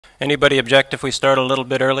Anybody object if we start a little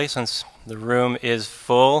bit early since the room is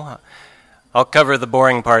full? I'll cover the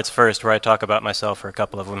boring parts first where I talk about myself for a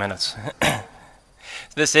couple of minutes.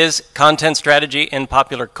 This is content strategy in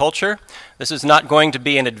popular culture. This is not going to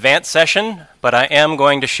be an advanced session, but I am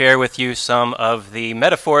going to share with you some of the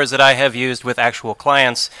metaphors that I have used with actual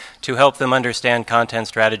clients to help them understand content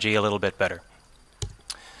strategy a little bit better.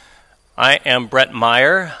 I am Brett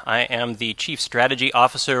Meyer. I am the Chief Strategy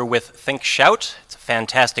Officer with Think Shout. It's a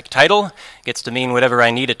fantastic title. It gets to mean whatever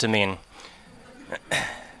I need it to mean.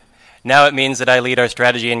 Now it means that I lead our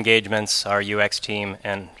strategy engagements, our UX team,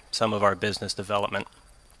 and some of our business development.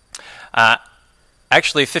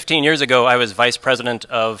 Actually, 15 years ago, I was vice president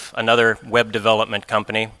of another web development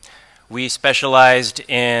company. We specialized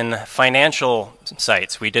in financial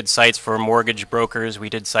sites. We did sites for mortgage brokers. We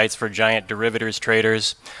did sites for giant derivatives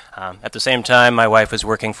traders. At the same time, my wife was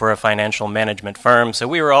working for a financial management firm, so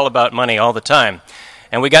we were all about money all the time.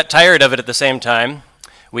 And we got tired of it at the same time.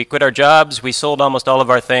 We quit our jobs, we sold almost all of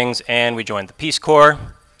our things, and we joined the Peace Corps.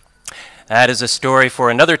 That is a story for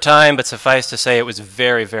another time, but suffice to say it was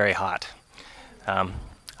very, very hot.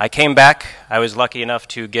 I came back. I was lucky enough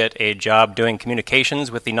to get a job doing communications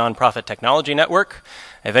with the Nonprofit Technology Network.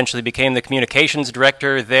 I eventually became the communications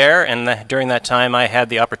director there, and during that time I had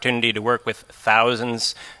the opportunity to work with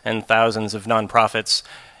thousands and thousands of nonprofits,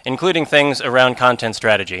 including things around content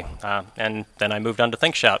strategy. And then I moved on to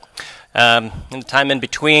Think Shout. In the time in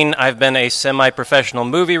between, I've been a semi-professional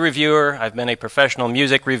movie reviewer, I've been a professional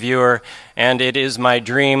music reviewer, and it is my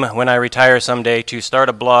dream when I retire someday to start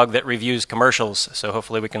a blog that reviews commercials, so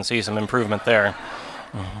hopefully we can see some improvement there.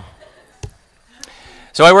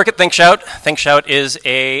 So I work at Think Shout. Think Shout is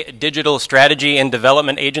a digital strategy and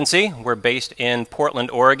development agency. We're based in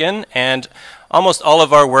Portland, Oregon, and almost all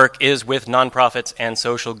of our work is with nonprofits and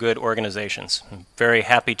social good organizations. I'm very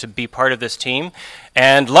happy to be part of this team,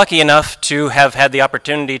 and lucky enough to have had the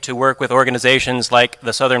opportunity to work with organizations like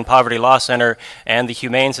the Southern Poverty Law Center and the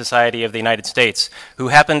Humane Society of the United States, who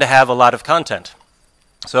happen to have a lot of content.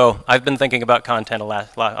 So I've been thinking about content a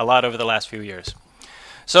lot over the last few years.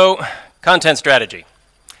 So, content strategy.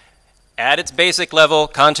 At its basic level,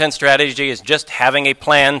 content strategy is just having a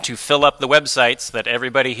plan to fill up the websites that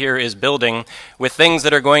everybody here is building with things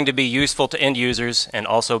that are going to be useful to end users and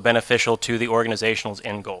also beneficial to the organization's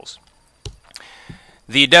end goals.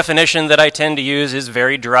 The definition that I tend to use is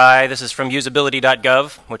very dry. This is from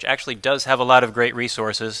usability.gov, which actually does have a lot of great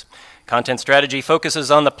resources. Content strategy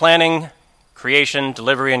focuses on the planning, creation,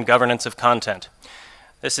 delivery, and governance of content.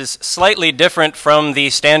 This is slightly different from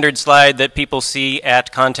the standard slide that people see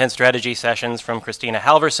at content strategy sessions from Christina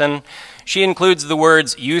Halverson. She includes the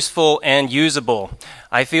words useful and usable.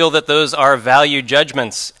 I feel that those are value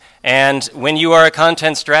judgments. And when you are a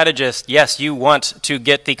content strategist, yes, you want to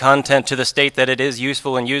get the content to the state that it is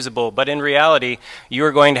useful and usable, but in reality, you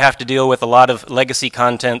are going to have to deal with a lot of legacy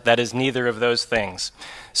content that is neither of those things.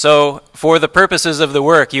 So for the purposes of the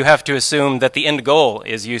work, you have to assume that the end goal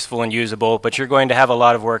is useful and usable, but you're going to have a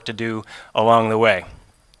lot of work to do along the way.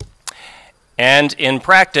 And in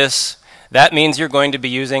practice, that means you're going to be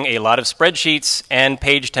using a lot of spreadsheets and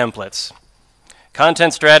page templates.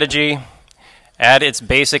 Content strategy, at its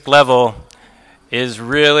basic level, is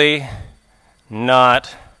really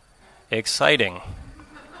not exciting.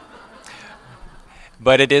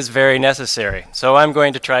 But it is very necessary. So I'm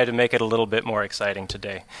going to try to make it a little bit more exciting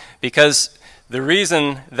today. Because the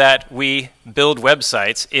reason that we build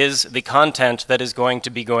websites is the content that is going to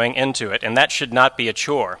be going into it, and that should not be a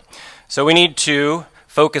chore. So we need to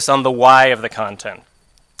focus on the why of the content.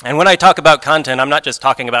 And when I talk about content, I'm not just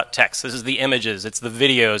talking about text. This is the images, it's the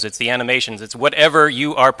videos, it's the animations, it's whatever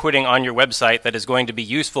you are putting on your website that is going to be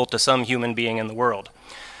useful to some human being in the world.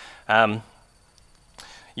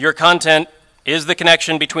 Your content is the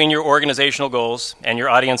connection between your organizational goals and your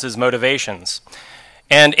audience's motivations.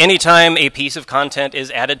 And anytime a piece of content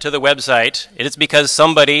is added to the website, it is because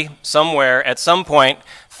somebody, somewhere, at some point,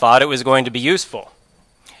 thought it was going to be useful.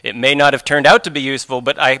 It may not have turned out to be useful,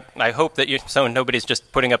 but I hope that nobody's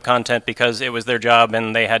just putting up content because it was their job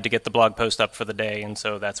and they had to get the blog post up for the day, and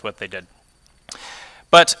so that's what they did.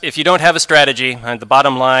 But if you don't have a strategy, the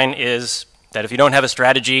bottom line is that if you don't have a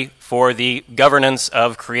strategy for the governance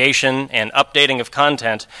of creation and updating of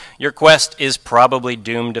content, your quest is probably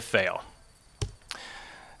doomed to fail.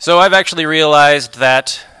 So I've actually realized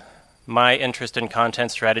that my interest in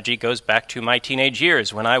content strategy goes back to my teenage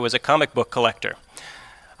years when I was a comic book collector.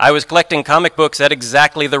 I was collecting comic books at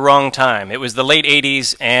exactly the wrong time. It was the late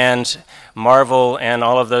 80s, and Marvel and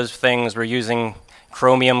all of those things were using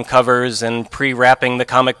chromium covers and pre-wrapping the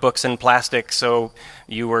comic books in plastic, so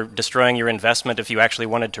you were destroying your investment if you actually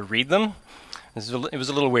wanted to read them. It was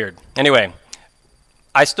a little weird. Anyway,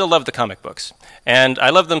 I still love the comic books. And I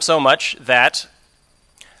love them so much that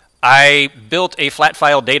I built a flat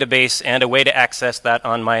file database and a way to access that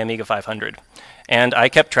on my Amiga 500. And I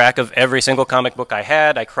kept track of every single comic book I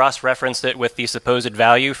had. I cross-referenced it with the supposed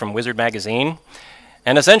value from Wizard magazine.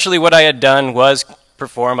 And essentially what I had done was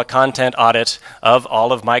perform a content audit of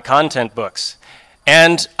all of my content books.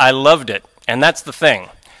 And I loved it. And that's the thing.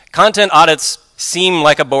 Content audits seem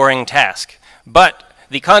like a boring task. But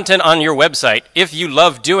the content on your website, if you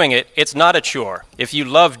love doing it, it's not a chore. If you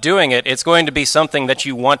love doing it, it's going to be something that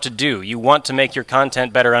you want to do. You want to make your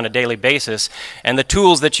content better on a daily basis, and the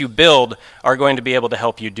tools that you build are going to be able to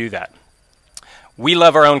help you do that. We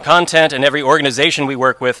love our own content, and every organization we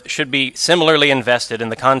work with should be similarly invested in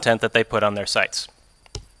the content that they put on their sites.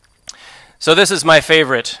 So this is my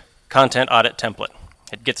favorite content audit template.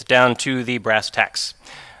 It gets down to the brass tacks.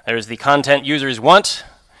 There's the content users want,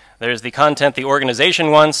 there's the content the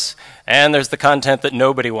organization wants, and there's the content that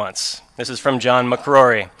nobody wants. This is from John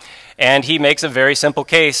McCrory. And he makes a very simple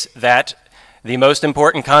case that the most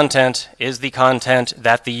important content is the content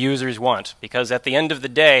that the users want. Because at the end of the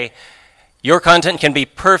day, your content can be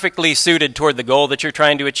perfectly suited toward the goal that you're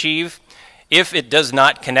trying to achieve. If it does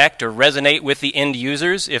not connect or resonate with the end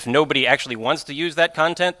users, if nobody actually wants to use that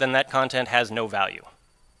content, then that content has no value.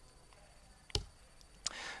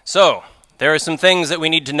 So, there are some things that we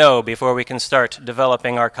need to know before we can start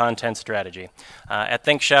developing our content strategy. At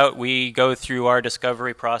ThinkShout, we go through our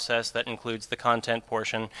discovery process that includes the content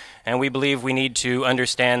portion, and we believe we need to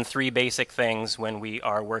understand 3 basic things when we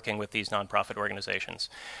are working with these nonprofit organizations.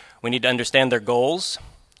 We need to understand their goals,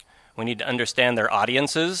 we need to understand their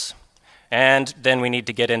audiences, and then we need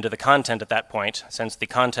to get into the content at that point, since the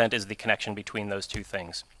content is the connection between those 2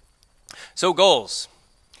 things. So goals.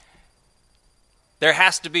 There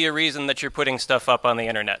has to be a reason that you're putting stuff up on the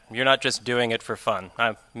internet. You're not just doing it for fun.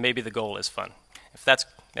 Maybe the goal is fun. If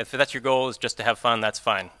that's your goal, is just to have fun, that's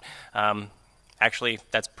fine. Actually,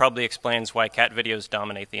 that probably explains why cat videos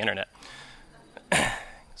dominate the internet.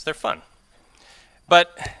 Because they're fun.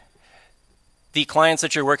 But the clients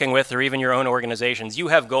that you're working with, or even your own organizations, you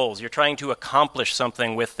have goals. You're trying to accomplish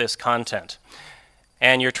something with this content.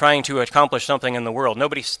 And you're trying to accomplish something in the world.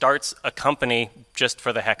 Nobody starts a company just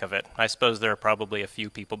for the heck of it. I suppose there are probably a few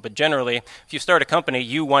people, but generally, if you start a company,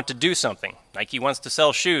 you want to do something. Nike wants to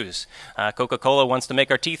sell shoes. Coca-Cola wants to make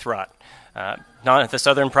our teeth rot. The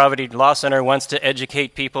Southern Poverty Law Center wants to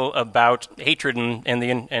educate people about hatred in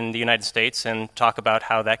the United States and talk about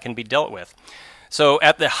how that can be dealt with. So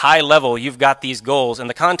at the high level, you've got these goals, and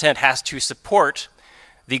the content has to support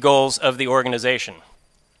the goals of the organization.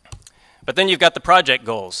 But then you've got the project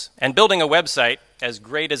goals. And building a website, as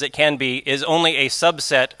great as it can be, is only a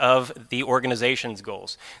subset of the organization's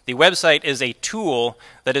goals. The website is a tool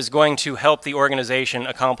that is going to help the organization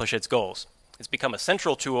accomplish its goals. It's become a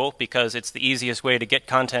central tool because it's the easiest way to get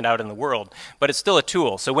content out in the world, but it's still a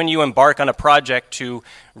tool. So when you embark on a project to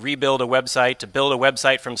rebuild a website, to build a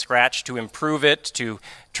website from scratch, to improve it, to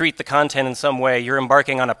treat the content in some way, you're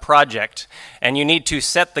embarking on a project, and you need to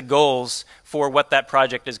set the goals for what that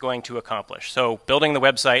project is going to accomplish. So building the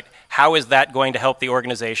website, how is that going to help the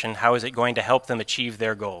organization? How is it going to help them achieve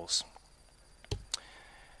their goals?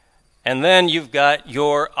 And then you've got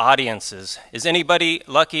your audiences. Is anybody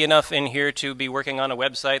lucky enough in here to be working on a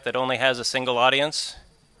website that only has a single audience?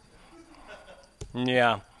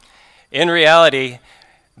 Yeah. In reality,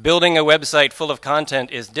 building a website full of content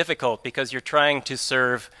is difficult because you're trying to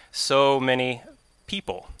serve so many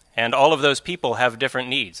people. And all of those people have different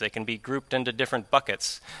needs. They can be grouped into different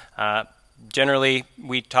buckets. Generally,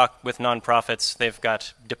 we talk with nonprofits, they've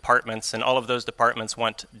got departments, and all of those departments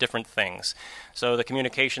want different things. So the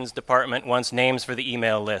communications department wants names for the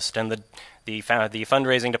email list, and the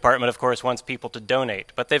fundraising department, of course, wants people to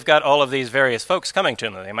donate. But they've got all of these various folks coming to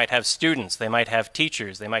them. They might have students, they might have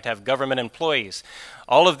teachers, they might have government employees.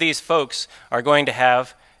 All of these folks are going to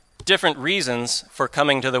have different reasons for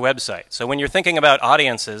coming to the website. So when you're thinking about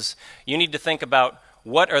audiences, you need to think about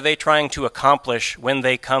what are they trying to accomplish when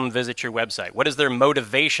they come visit your website? What is their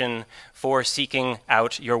motivation for seeking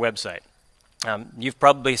out your website? You've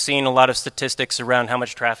probably seen a lot of statistics around how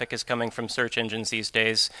much traffic is coming from search engines these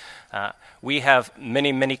days. We have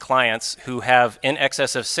many, many clients who have in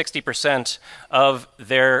excess of 60% of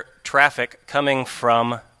their traffic coming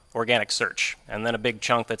from organic search, and then a big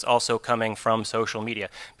chunk that's also coming from social media.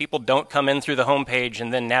 People don't come in through the homepage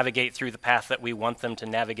and then navigate through the path that we want them to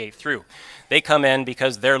navigate through. They come in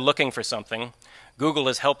because they're looking for something. Google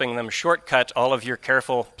is helping them shortcut all of your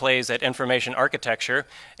careful plays at information architecture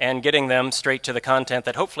and getting them straight to the content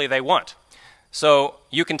that hopefully they want. So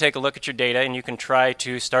you can take a look at your data and you can try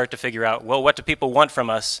to start to figure out, well, what do people want from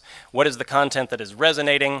us? What is the content that is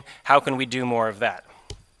resonating? How can we do more of that?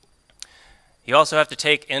 You also have to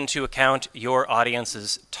take into account your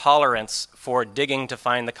audience's tolerance for digging to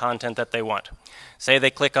find the content that they want. Say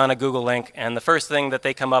they click on a Google link and the first thing that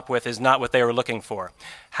they come up with is not what they were looking for.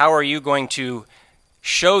 How are you going to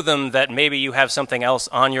show them that maybe you have something else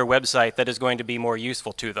on your website that is going to be more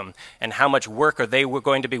useful to them? And how much work are they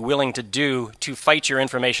going to be willing to do to fight your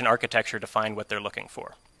information architecture to find what they're looking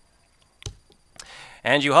for?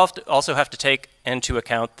 And you also have to take into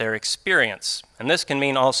account their experience. And this can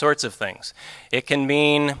mean all sorts of things. It can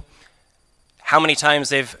mean how many times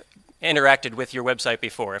they've interacted with your website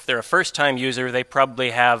before. If they're a first-time user, they probably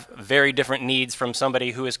have very different needs from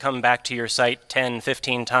somebody who has come back to your site 10,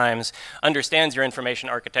 15 times, understands your information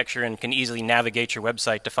architecture, and can easily navigate your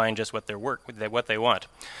website to find just what they want.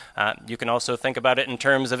 You can also think about it in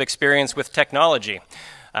terms of experience with technology.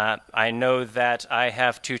 I know that I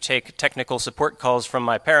have to take technical support calls from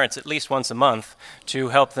my parents at least once a month to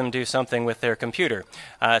help them do something with their computer.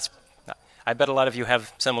 I bet a lot of you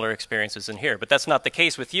have similar experiences in here, but that's not the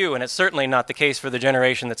case with you, and it's certainly not the case for the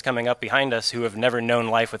generation that's coming up behind us who have never known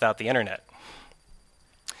life without the internet.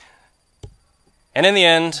 And in the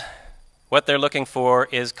end, what they're looking for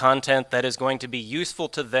is content that is going to be useful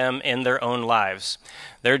to them in their own lives.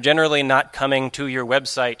 They're generally not coming to your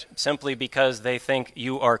website simply because they think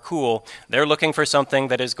you are cool. They're looking for something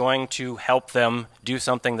that is going to help them do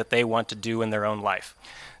something that they want to do in their own life.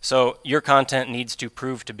 So your content needs to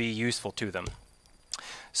prove to be useful to them.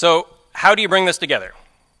 So how do you bring this together?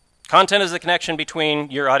 Content is the connection between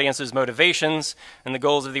your audience's motivations and the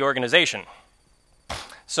goals of the organization.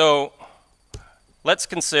 So let's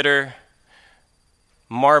consider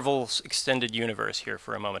Marvel's extended universe here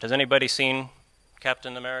for a moment. Has anybody seen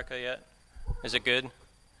Captain America yet? Is it good?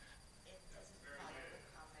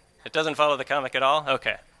 It doesn't follow the comic at all?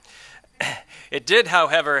 Okay. It did,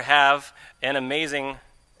 however, have an amazing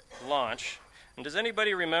launch. And does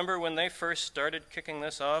anybody remember when they first started kicking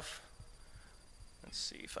this off? Let's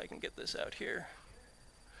see if I can get this out here.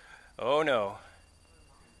 Oh no.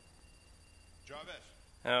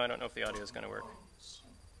 No, I don't know if the audio is going to work.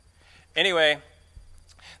 Anyway,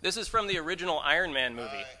 this is from the original Iron Man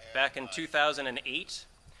movie back in 2008.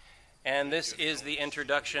 And this is the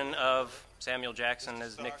introduction of Samuel Jackson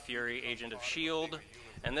as Nick Fury, Agent of S.H.I.E.L.D.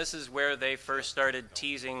 And this is where they first started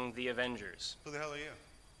teasing the Avengers. Who the hell are you?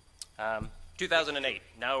 2008.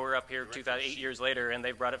 Now we're up here 8 years later, and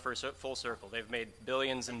they've brought it for full circle. They've made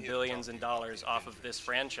billions and billions of dollars off of this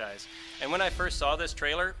franchise. And when I first saw this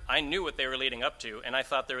trailer, I knew what they were leading up to, and I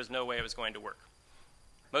thought there was no way it was going to work.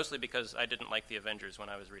 Mostly because I didn't like the Avengers when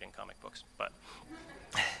I was reading comic books.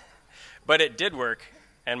 But it did work,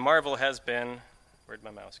 and Marvel has been, where'd my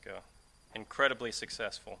mouse go, incredibly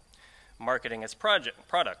successful marketing its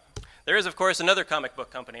product. There is, of course, another comic book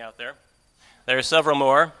company out there. There are several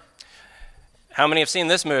more. How many have seen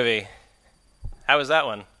this movie? How was that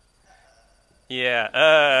one?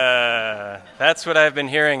 Yeah, that's what I've been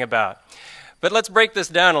hearing about. But let's break this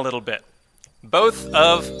down a little bit. Both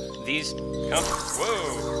of these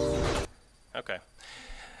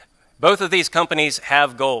Both of these companies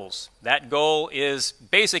have goals. That goal is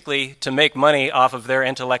basically to make money off of their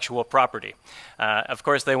intellectual property. Of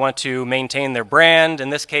course, they want to maintain their brand. In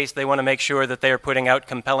this case, they want to make sure that they are putting out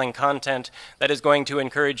compelling content that is going to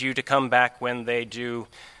encourage you to come back when they do,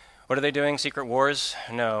 what are they doing, Secret Wars?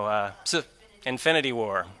 No, Infinity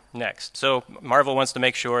War next. So Marvel wants to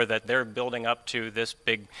make sure that they're building up to this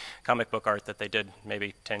big comic book art that they did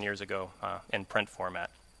maybe 10 years ago in print format.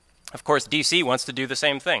 Of course, DC wants to do the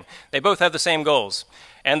same thing. They both have the same goals.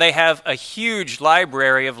 And they have a huge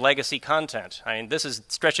library of legacy content. I mean, this is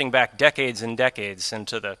stretching back decades and decades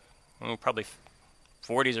into the probably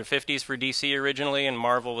 40s or 50s for DC originally, and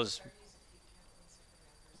Marvel was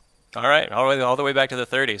all the way back to the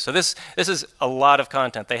 30s. So this is a lot of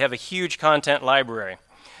content. They have a huge content library.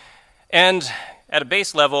 And at a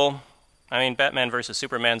base level, I mean, Batman versus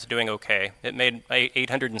Superman's doing okay. It made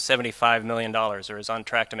 $875 million, or is on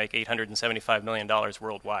track to make $875 million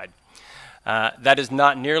worldwide. That is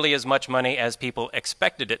not nearly as much money as people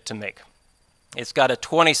expected it to make. It's got a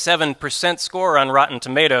 27% score on Rotten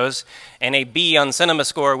Tomatoes and a B on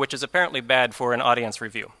CinemaScore, which is apparently bad for an audience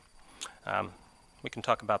review. We can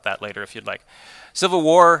talk about that later if you'd like. Civil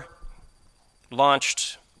War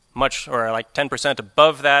launched much, or like 10%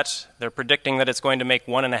 above that. They're predicting that it's going to make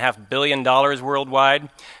 $1.5 billion worldwide.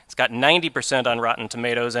 It's got 90% on Rotten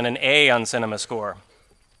Tomatoes and an A on CinemaScore.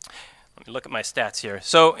 Let me look at my stats here.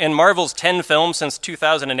 So in Marvel's 10 films since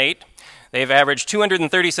 2008, they've averaged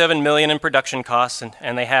 $237 million in production costs,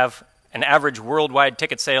 and they have an average worldwide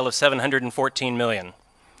ticket sale of 714 million.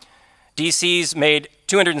 DC's made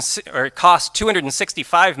cost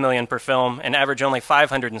 265 million per film and average only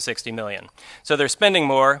 560 million. So they're spending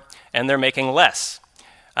more and they're making less.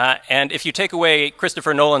 And if you take away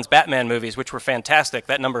Christopher Nolan's Batman movies, which were fantastic,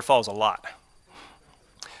 that number falls a lot.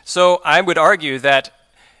 So I would argue that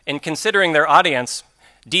in considering their audience,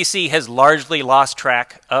 DC has largely lost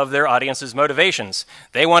track of their audience's motivations.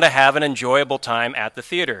 They want to have an enjoyable time at the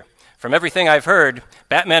theater. From everything I've heard,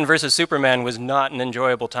 Batman versus Superman was not an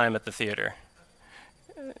enjoyable time at the theater.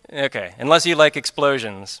 Okay, unless you like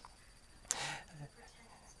explosions.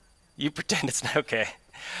 You pretend it's not okay.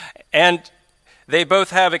 And they both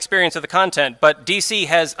have experience of the content, but DC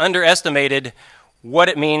has underestimated what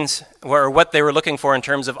it means, or what they were looking for in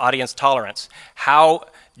terms of audience tolerance. How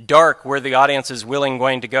dark were the audiences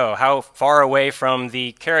going to go? How far away from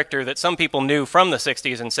the character that some people knew from the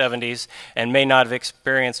 60s and 70s and may not have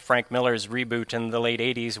experienced Frank Miller's reboot in the late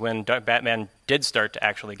 80s when Batman did start to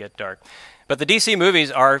actually get dark. But the DC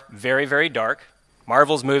movies are very, very dark.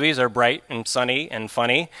 Marvel's movies are bright and sunny and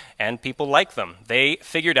funny, and people like them. They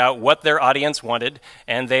figured out what their audience wanted,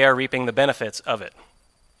 and they are reaping the benefits of it.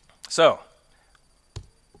 So,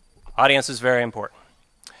 audience is very important.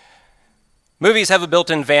 Movies have a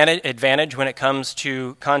built-in advantage when it comes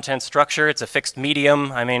to content structure. It's a fixed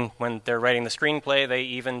medium. I mean, when they're writing the screenplay, they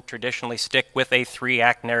even traditionally stick with a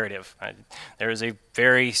 3-act narrative. There is a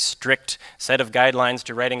very strict set of guidelines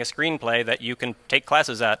to writing a screenplay that you can take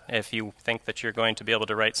classes at if you think that you're going to be able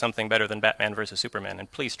to write something better than Batman versus Superman,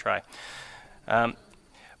 and please try.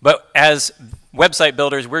 But as website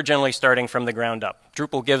builders, we're generally starting from the ground up.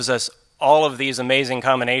 Drupal gives us all of these amazing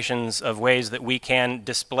combinations of ways that we can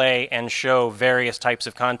display and show various types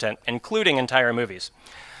of content, including entire movies.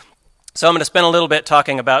 So I'm going to spend a little bit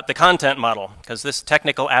talking about the content model, because this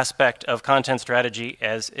technical aspect of content strategy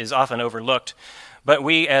is often overlooked. But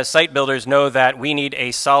we as site builders know that we need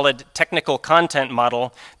a solid technical content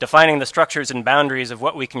model defining the structures and boundaries of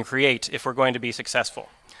what we can create if we're going to be successful.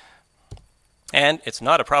 And it's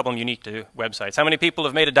not a problem unique to websites. How many people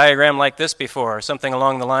have made a diagram like this before, or something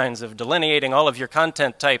along the lines of delineating all of your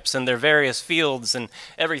content types and their various fields and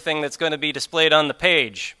everything that's going to be displayed on the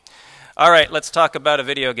page? All right, let's talk about a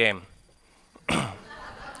video game.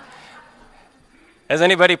 Has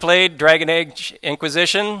anybody played Dragon Age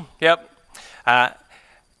Inquisition? Yep.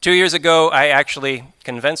 2 years ago, I actually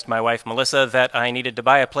convinced my wife, Melissa, that I needed to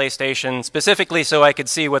buy a PlayStation specifically so I could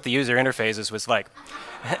see what the user interfaces was like.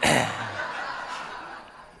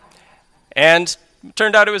 And it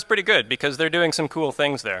turned out it was pretty good because they're doing some cool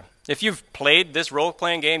things there. If you've played this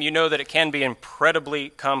role-playing game, you know that it can be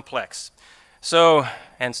incredibly complex. So,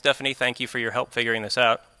 and Stephanie, thank you for your help figuring this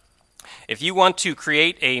out. If you want to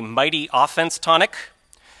create a mighty offense tonic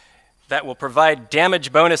that will provide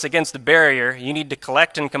damage bonus against the barrier, you need to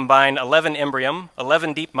collect and combine 11 Imbrium,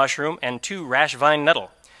 11 Deep Mushroom, and 2 Rash Vine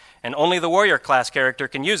Nettle. And only the warrior class character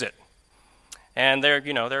can use it. And there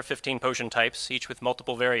are 15 potion types, each with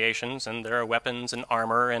multiple variations, and there are weapons and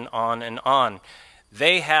armor and on and on.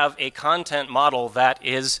 They have a content model that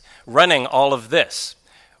is running all of this.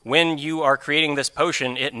 When you are creating this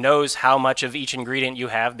potion, it knows how much of each ingredient you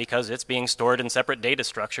have because it's being stored in separate data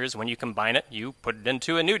structures. When you combine it, you put it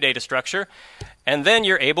into a new data structure, and then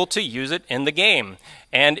you're able to use it in the game.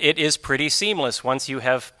 And it is pretty seamless. Once you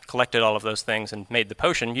have collected all of those things and made the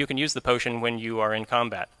potion, you can use the potion when you are in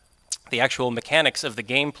combat. The actual mechanics of the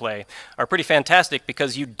gameplay are pretty fantastic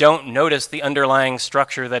because you don't notice the underlying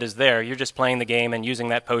structure that is there. You're just playing the game and using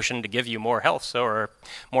that potion to give you more health or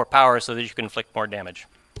more power so that you can inflict more damage.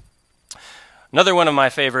 Another one of my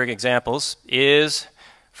favorite examples is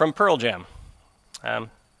from Pearl Jam.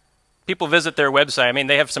 People visit their website. I mean,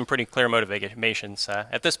 they have some pretty clear motivations.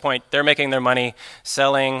 At this point, they're making their money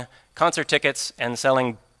selling concert tickets and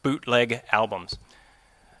selling bootleg albums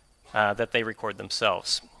that they record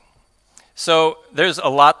themselves. So there's a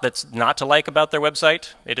lot that's not to like about their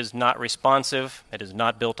website. It is not responsive. It is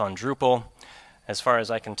not built on Drupal, as far as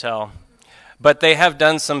I can tell. But they have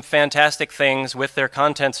done some fantastic things with their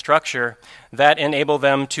content structure that enable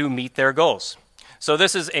them to meet their goals. So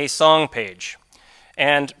this is a song page.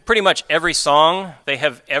 And pretty much every song they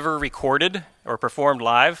have ever recorded or performed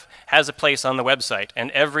live has a place on the website.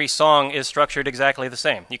 And every song is structured exactly the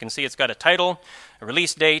same. You can see it's got a title, a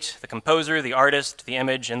release date, the composer, the artist, the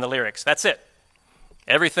image, and the lyrics. That's it.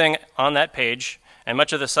 Everything on that page, and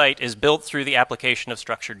much of the site, is built through the application of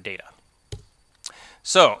structured data.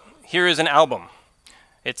 So here is an album.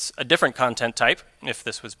 It's a different content type if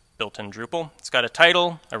this was built in Drupal. It's got a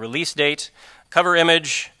title, a release date, cover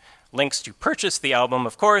image, links to purchase the album,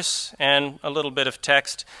 of course, and a little bit of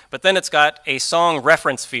text. But then it's got a song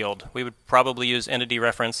reference field. We would probably use entity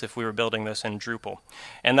reference if we were building this in Drupal.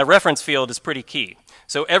 And the reference field is pretty key.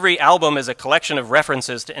 So every album is a collection of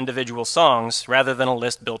references to individual songs rather than a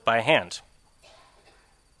list built by hand.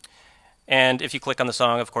 And if you click on the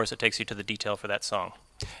song, of course, it takes you to the detail for that song.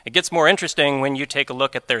 It gets more interesting when you take a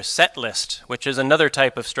look at their set list, which is another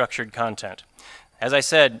type of structured content. As I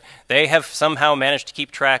said, they have somehow managed to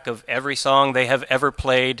keep track of every song they have ever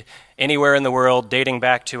played anywhere in the world, dating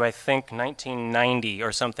back to, I think, 1990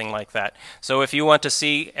 or something like that. So if you want to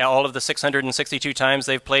see all of the 662 times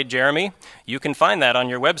they've played Jeremy, you can find that on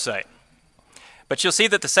your website. But you'll see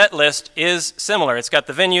that the set list is similar. It's got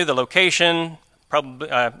the venue, the location, probably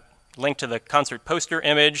link to the concert poster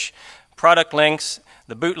image, product links,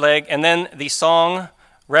 the bootleg, and then the song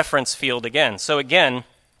reference field again. So again,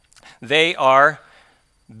 they are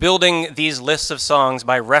building these lists of songs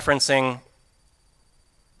by referencing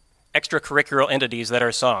extracurricular entities that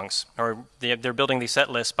are songs, or they're building these set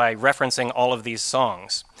lists by referencing all of these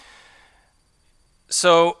songs.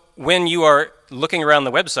 So when you are looking around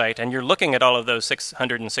the website and you're looking at all of those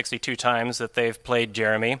 662 times that they've played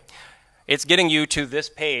Jeremy, it's getting you to this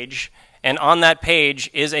page, and on that page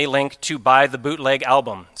is a link to buy the bootleg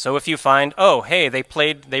album. So if you find, oh, hey,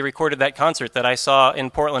 they recorded that concert that I saw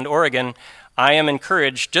in Portland, Oregon, I am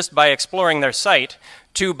encouraged, just by exploring their site,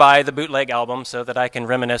 to buy the bootleg album so that I can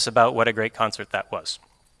reminisce about what a great concert that was.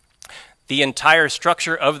 The entire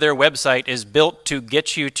structure of their website is built to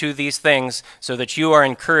get you to these things so that you are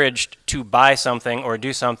encouraged to buy something or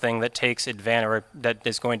do something that takes advantage or that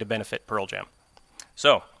is going to benefit Pearl Jam.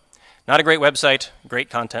 So, not a great website, great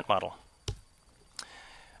content model.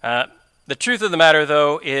 The truth of the matter,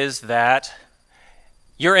 though, is that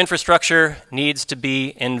your infrastructure needs to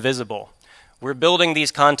be invisible. We're building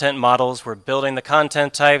these content models, we're building the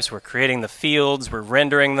content types, we're creating the fields, we're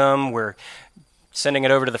rendering them, we're sending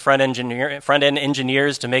it over to the front-end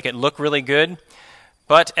engineers to make it look really good.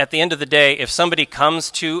 But at the end of the day, if somebody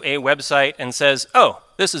comes to a website and says, oh,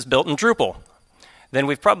 this is built in Drupal, then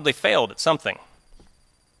we've probably failed at something.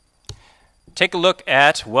 Take a look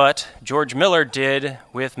at what George Miller did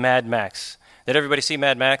with Mad Max. Did everybody see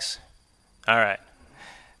Mad Max? All right.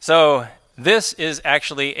 So this is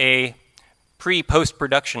actually a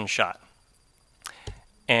pre-post-production shot.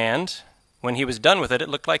 And when he was done with it, it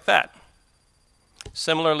looked like that.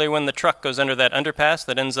 Similarly, when the truck goes under that underpass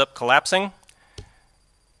that ends up collapsing,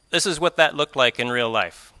 this is what that looked like in real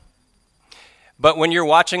life. But when you're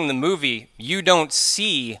watching the movie, you don't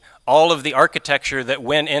see all of the architecture that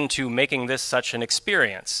went into making this such an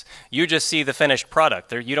experience. You just see the finished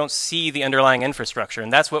product. You don't see the underlying infrastructure,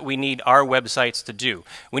 and that's what we need our websites to do.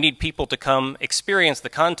 We need people to come experience the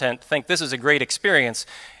content, think this is a great experience,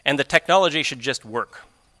 and the technology should just work.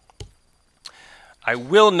 I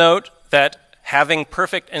will note that having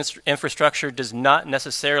perfect infrastructure does not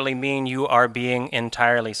necessarily mean you are being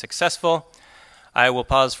entirely successful. I will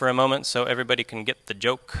pause for a moment so everybody can get the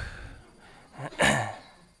joke.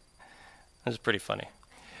 This is pretty funny.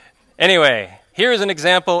 Anyway, here's an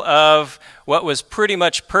example of what was pretty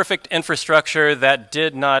much perfect infrastructure that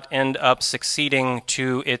did not end up succeeding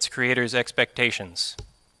to its creator's expectations.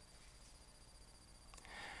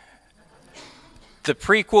 The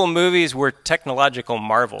prequel movies were technological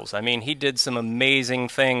marvels. I mean, he did some amazing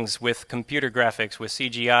things with computer graphics, with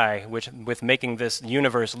CGI, with making this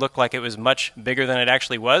universe look like it was much bigger than it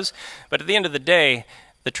actually was. But at the end of the day,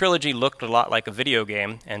 the trilogy looked a lot like a video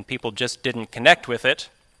game, and people just didn't connect with it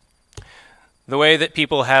the way that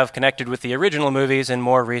people have connected with the original movies and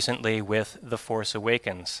more recently with The Force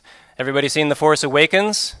Awakens. Everybody seen The Force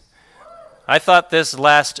Awakens? I thought this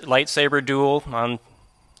last lightsaber duel on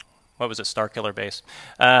what was it, Starkiller Base,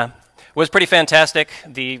 was pretty fantastic.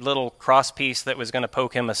 The little cross piece that was going to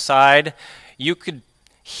poke him aside, you could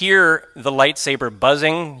hear the lightsaber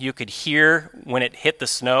buzzing. You could hear when it hit the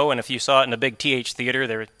snow, and if you saw it in a big THX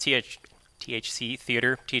theater, THX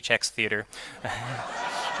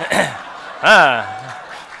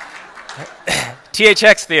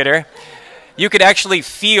theater, you could actually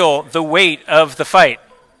feel the weight of the fight.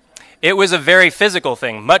 It was a very physical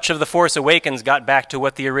thing. Much of The Force Awakens got back to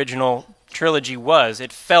what the original trilogy was.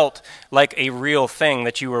 It felt like a real thing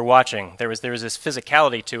that you were watching. There was this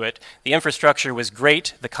physicality to it. The infrastructure was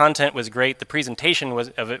great. The content was great. The presentation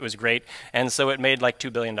of it was great. And so it made like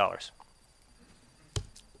 $2 billion.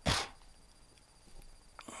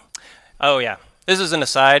 Oh, yeah. This is an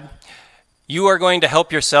aside. You are going to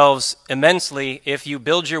help yourselves immensely if you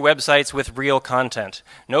build your websites with real content.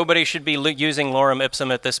 Nobody should be using lorem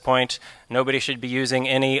ipsum at this point. Nobody should be using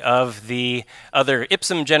any of the other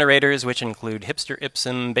ipsum generators, which include hipster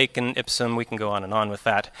ipsum, bacon ipsum. We can go on with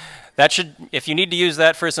that. If you need to use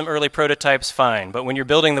that for some early prototypes, fine. But when you're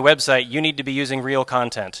building the website, you need to be using real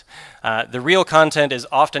content. The real content is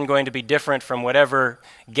often going to be different from whatever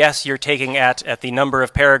guess you're taking at the number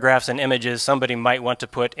of paragraphs and images somebody might want to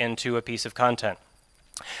put into a piece of content.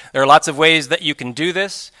 There are lots of ways that you can do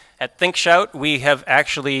this. At ThinkShout, we have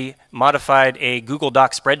actually modified a Google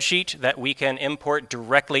Doc spreadsheet that we can import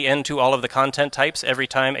directly into all of the content types every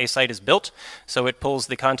time a site is built. So it pulls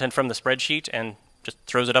the content from the spreadsheet and just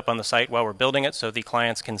throws it up on the site while we're building it so the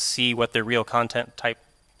clients can see what their real content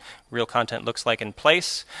looks like in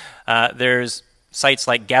place. There's sites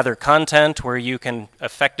like Gather Content where you can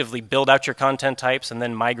effectively build out your content types and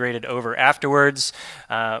then migrate it over afterwards.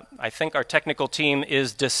 I think our technical team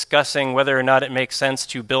is discussing whether or not it makes sense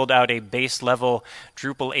to build out a base level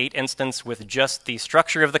Drupal 8 instance with just the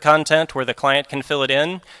structure of the content where the client can fill it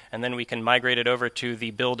in, and then we can migrate it over to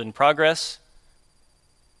the build in progress.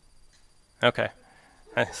 Okay.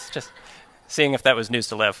 Just seeing if that was news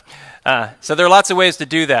to Liv. So there are lots of ways to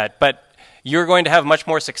do that, but you're going to have much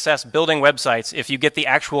more success building websites if you get the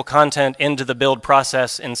actual content into the build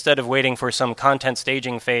process instead of waiting for some content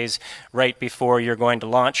staging phase right before you're going to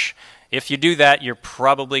launch. If you do that, you're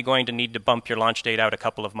probably going to need to bump your launch date out a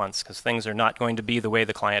couple of months because things are not going to be the way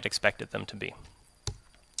the client expected them to be.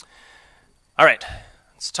 All right,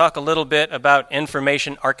 let's talk a little bit about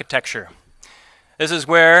information architecture. This is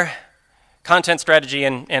where content strategy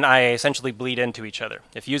and IA essentially bleed into each other.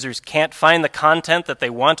 If users can't find the content that they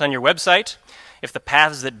want on your website, if the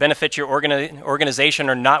paths that benefit your organization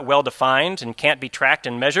are not well defined and can't be tracked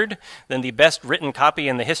and measured, then the best written copy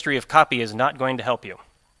in the history of copy is not going to help you.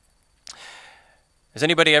 Has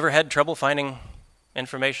anybody ever had trouble finding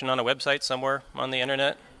information on a website somewhere on the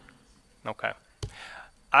internet? Okay.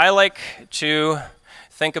 I like to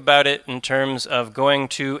think about it in terms of going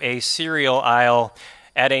to a cereal aisle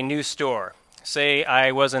at a new store. Say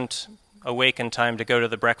I wasn't awake in time to go to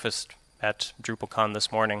the breakfast at DrupalCon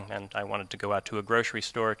this morning and I wanted to go out to a grocery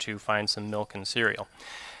store to find some milk and cereal.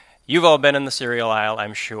 You've all been in the cereal aisle,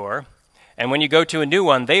 I'm sure. And when you go to a new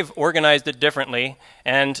one, they've organized it differently,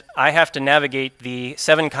 and I have to navigate the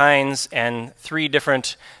 7 kinds and 3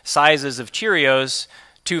 different sizes of Cheerios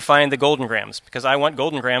to find the Golden Grams, because I want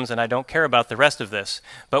Golden Grams and I don't care about the rest of this.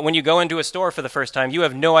 But when you go into a store for the first time, you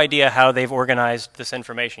have no idea how they've organized this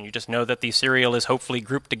information. You just know that the cereal is hopefully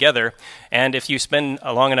grouped together, and if you spend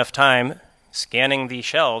a long enough time scanning the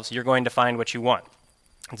shelves, you're going to find what you want.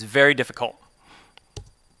 It's very difficult.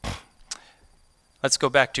 Let's go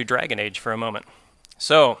back to Dragon Age for a moment.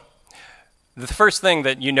 So, the first thing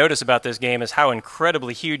that you notice about this game is how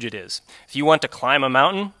incredibly huge it is. If you want to climb a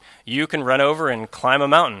mountain, you can run over and climb a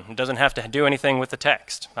mountain. It doesn't have to do anything with the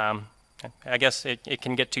text. I guess it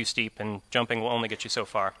can get too steep, and jumping will only get you so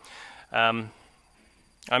far. I'm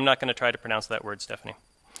not going to try to pronounce that word, Stephanie.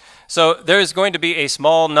 So there's going to be a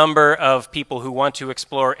small number of people who want to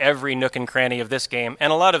explore every nook and cranny of this game,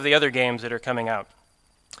 and a lot of the other games that are coming out.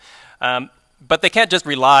 But they can't just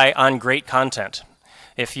rely on great content.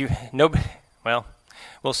 Well,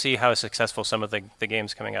 we'll see how successful some of the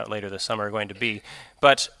games coming out later this summer are going to be.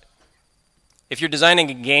 But if you're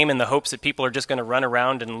designing a game in the hopes that people are just going to run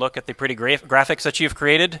around and look at the pretty graphics that you've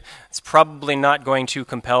created, it's probably not going to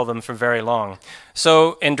compel them for very long.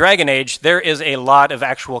 So in Dragon Age, there is a lot of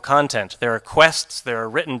actual content. There are quests, there are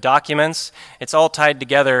written documents. It's all tied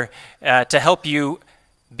together to help you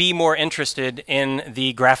be more interested in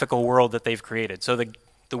the graphical world that they've created. So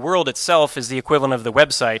the world itself is the equivalent of the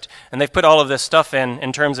website, and they've put all of this stuff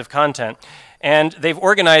in terms of content. And they've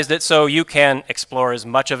organized it so you can explore as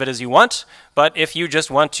much of it as you want, but if you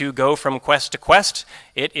just want to go from quest to quest,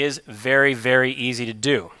 it is very, very easy to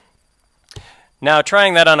do. Now,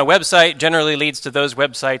 trying that on a website generally leads to those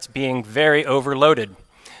websites being very overloaded.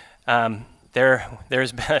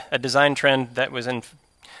 There's a design trend that was in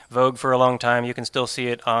vogue for a long time. You can still see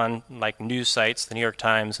it on like news sites, the New York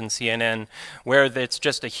Times and CNN, where it's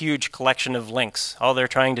just a huge collection of links. All they're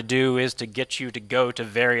trying to do is to get you to go to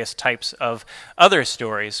various types of other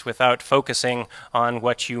stories without focusing on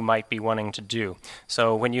what you might be wanting to do.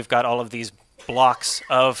 So when you've got all of these blocks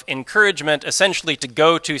of encouragement essentially to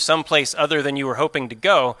go to someplace other than you were hoping to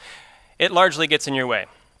go, it largely gets in your way.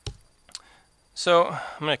 So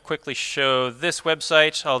I'm going to quickly show this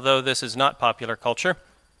website, although this is not popular culture.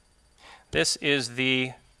 This is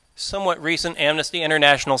the somewhat recent Amnesty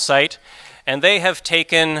International site, and they have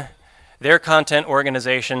taken their content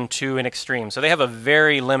organization to an extreme. So they have a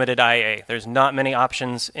very limited IA. There's not many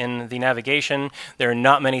options in the navigation. There are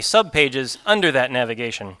not many subpages under that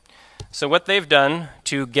navigation. So what they've done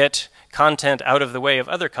to get content out of the way of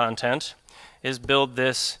other content is build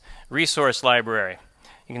this resource library.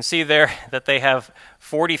 You can see there that they have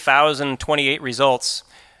 40,028 results,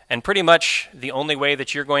 and pretty much the only way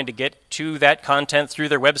that you're going to get to that content through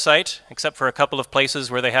their website, except for a couple of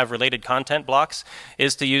places where they have related content blocks,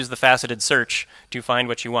 is to use the faceted search to find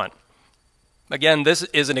what you want. Again, this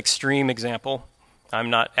is an extreme example. I'm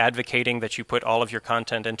not advocating that you put all of your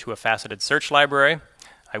content into a faceted search library.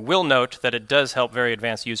 I will note that it does help very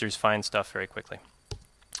advanced users find stuff very quickly.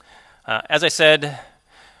 As I said,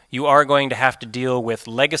 you are going to have to deal with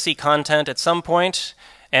legacy content at some point,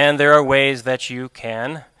 and there are ways that you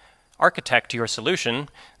can architect your solution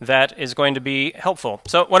that is going to be helpful.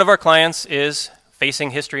 So one of our clients is Facing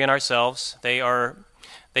History and Ourselves. They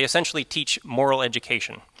essentially teach moral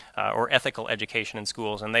education or ethical education in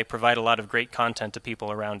schools, and they provide a lot of great content to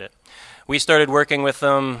people around it. We started working with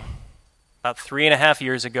them about 3.5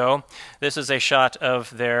 years ago. This is a shot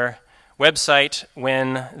of their website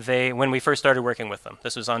when we first started working with them.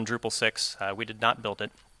 This was on Drupal 6. We did not build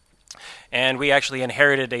it. And we actually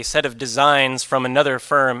inherited a set of designs from another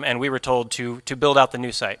firm, and we were told to build out the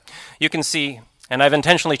new site. You can see, and I've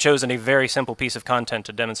intentionally chosen a very simple piece of content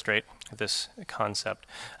to demonstrate this concept.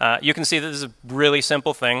 You can see that this is a really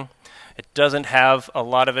simple thing. It doesn't have a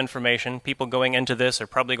lot of information. People going into this are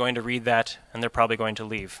probably going to read that, and they're probably going to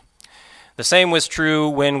leave. The same was true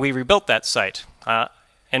when we rebuilt that site.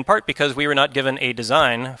 In part because we were not given a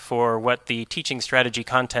design for what the teaching strategy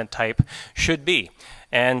content type should be.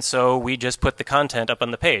 And so we just put the content up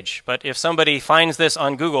on the page. But if somebody finds this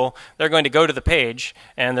on Google, they're going to go to the page,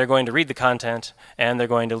 and they're going to read the content, and they're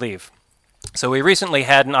going to leave. So we recently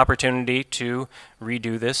had an opportunity to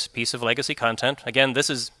redo this piece of legacy content. Again, this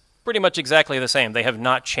is pretty much exactly the same. They have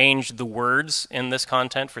not changed the words in this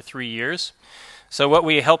content for 3 years. So what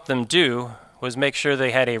we helped them do was make sure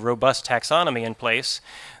they had a robust taxonomy in place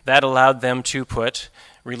that allowed them to put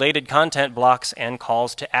related content blocks and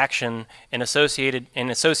calls to action in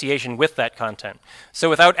association with that content.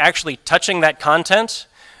 So without actually touching that content,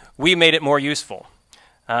 we made it more useful.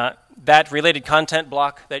 That related content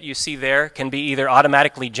block that you see there can be either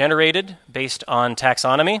automatically generated based on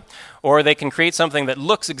taxonomy, or they can create something that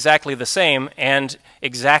looks exactly the same and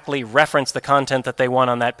exactly reference the content that they want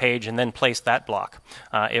on that page and then place that block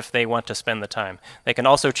if they want to spend the time. They can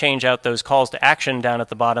also change out those calls to action down at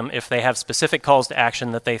the bottom if they have specific calls to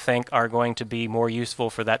action that they think are going to be more useful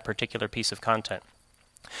for that particular piece of content.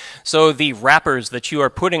 So the wrappers that you are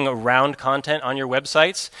putting around content on your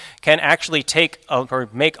websites can actually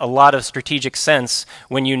make a lot of strategic sense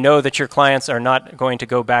when you know that your clients are not going to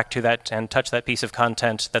go back to that and touch that piece of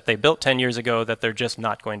content that they built 10 years ago that they're just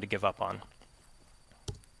not going to give up on.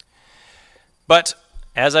 But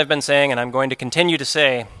as I've been saying, and I'm going to continue to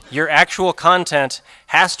say, your actual content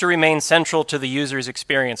has to remain central to the user's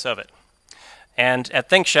experience of it. And at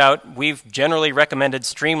ThinkShout, we've generally recommended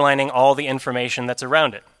streamlining all the information that's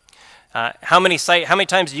around it. How many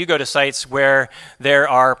times do you go to sites where there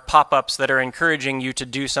are pop-ups that are encouraging you to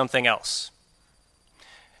do something else?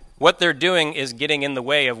 What they're doing is getting in the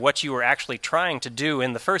way of what you were actually trying to do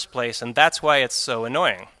in the first place, and that's why it's so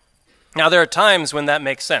annoying. Now, there are times when that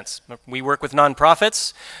makes sense. We work with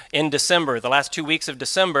nonprofits. In December, the last 2 weeks of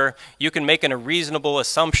December, you can make a reasonable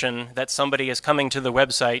assumption that somebody is coming to the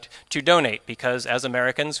website to donate because, as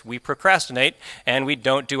Americans, we procrastinate and we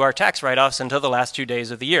don't do our tax write-offs until the last 2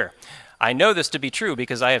 days of the year. I know this to be true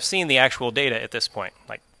because I have seen the actual data at this point.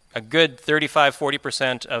 Like a good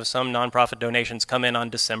 35–40% of some nonprofit donations come in on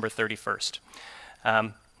December 31st.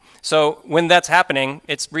 So when that's happening,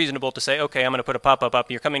 it's reasonable to say, okay, I'm going to put a pop-up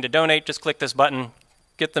up. You're coming to donate, just click this button,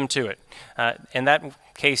 get them to it. In that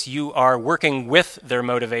case, you are working with their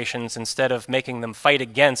motivations instead of making them fight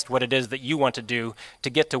against what it is that you want to do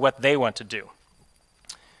to get to what they want to do.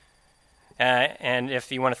 And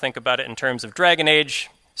if you want to think about it in terms of Dragon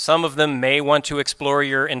Age, some of them may want to explore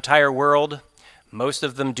your entire world. Most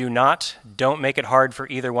of them do not. Don't make it hard for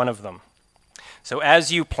either one of them. So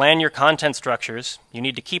as you plan your content structures, you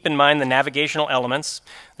need to keep in mind the navigational elements,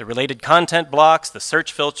 the related content blocks, the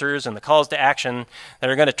search filters, and the calls to action that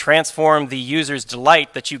are going to transform the user's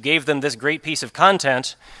delight that you gave them this great piece of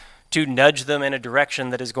content to nudge them in a direction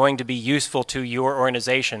that is going to be useful to your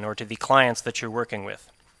organization or to the clients that you're working with.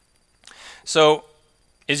 So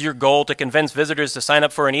is your goal to convince visitors to sign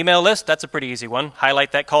up for an email list? That's a pretty easy one.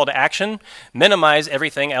 Highlight that call to action. Minimize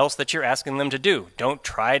everything else that you're asking them to do. Don't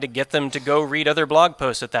try to get them to go read other blog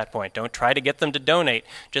posts at that point. Don't try to get them to donate.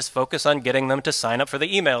 Just focus on getting them to sign up for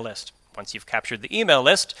the email list. Once you've captured the email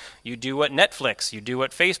list, you do what Netflix, you do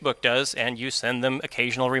what Facebook does, and you send them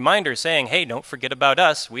occasional reminders saying, hey, don't forget about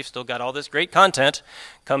us. We've still got all this great content.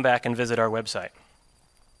 Come back and visit our website.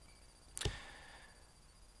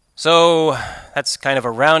 So that's kind of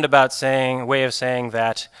a roundabout way of saying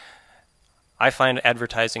that I find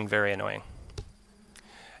advertising very annoying.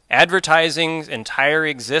 Advertising's entire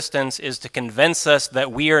existence is to convince us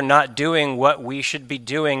that we are not doing what we should be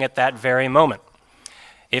doing at that very moment.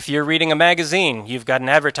 If you're reading a magazine, you've got an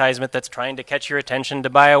advertisement that's trying to catch your attention to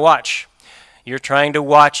buy a watch. You're trying to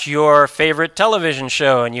watch your favorite television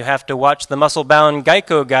show, and you have to watch the muscle-bound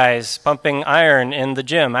Geico guys pumping iron in the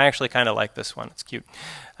gym. I actually kind of like this one. It's cute.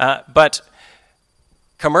 But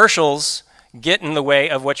commercials get in the way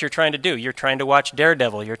of what you're trying to do. You're trying to watch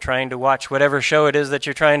Daredevil. You're trying to watch whatever show it is that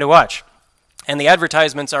you're trying to watch. And the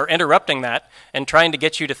advertisements are interrupting that and trying to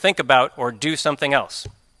get you to think about or do something else.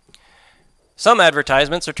 Some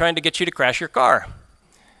advertisements are trying to get you to crash your car.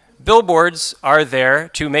 Billboards are there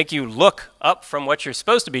to make you look up from what you're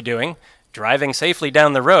supposed to be doing, driving safely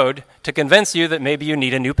down the road, to convince you that maybe you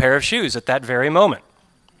need a new pair of shoes at that very moment.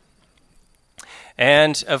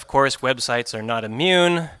 And, of course, websites are not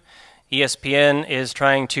immune. ESPN is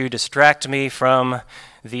trying to distract me from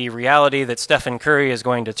the reality that Stephen Curry is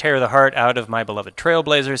going to tear the heart out of my beloved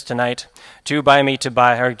Trailblazers tonight to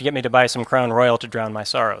get me to buy some Crown Royal to drown my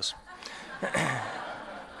sorrows.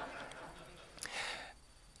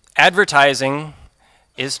 Advertising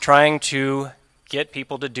is trying to get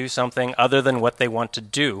people to do something other than what they want to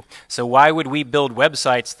do. So why would we build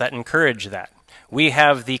websites that encourage that? We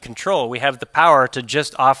have the control, we have the power to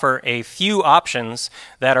just offer a few options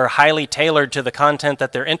that are highly tailored to the content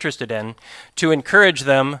that they're interested in to encourage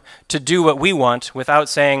them to do what we want without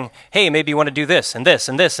saying, hey, maybe you want to do this and this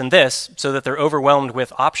and this and this, so that they're overwhelmed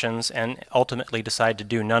with options and ultimately decide to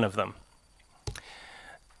do none of them.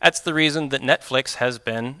 That's the reason that Netflix has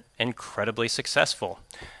been incredibly successful.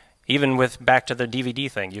 Even with back to the DVD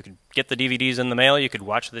thing, you could get the DVDs in the mail, you could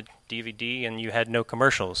watch the DVD, and you had no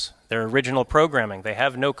commercials. Their original programming, they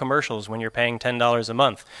have no commercials when you're paying $10 a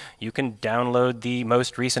month. You can download the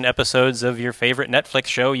most recent episodes of your favorite Netflix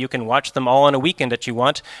show. You can watch them all on a weekend that you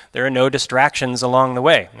want. There are no distractions along the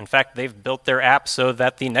way. In fact, they've built their app so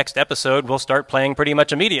that the next episode will start playing pretty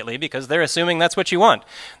much immediately because they're assuming that's what you want.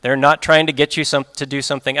 They're not trying to get you to do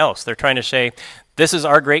something else. They're trying to say, this is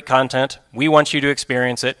our great content. We want you to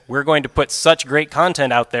experience it. We're going to put such great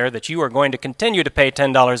content out there that you are going to continue to pay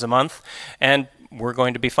 $10 a month, and we're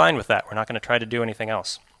going to be fine with that. We're not going to try to do anything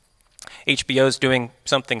else. HBO's doing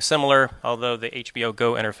something similar, although the HBO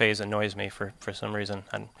Go interface annoys me for some reason.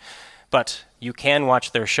 But you can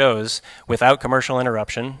watch their shows without commercial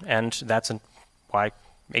interruption, and that's why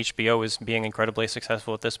HBO is being incredibly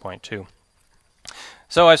successful at this point, too.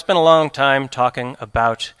 So I've spent a long time talking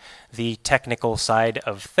about the technical side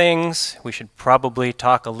of things. We should probably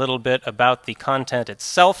talk a little bit about the content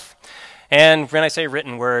itself. And when I say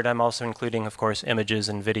written word, I'm also including, of course, images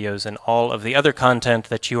and videos and all of the other content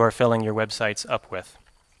that you are filling your websites up with.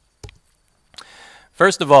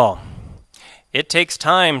 First of all, it takes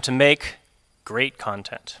time to make great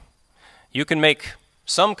content. You can make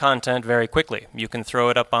some content very quickly. You can throw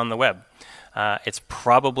it up on the web. It's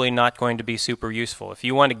probably not going to be super useful. If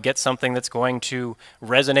you want to get something that's going to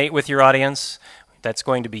resonate with your audience, that's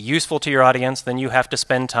going to be useful to your audience, then you have to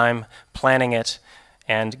spend time planning it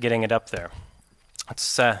and getting it up there.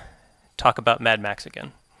 Let's talk about Mad Max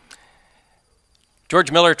again.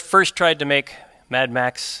 George Miller first tried to make Mad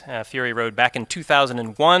Max Fury Road back in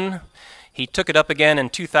 2001. He took it up again in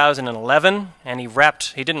 2011, and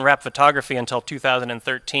he didn't wrap photography until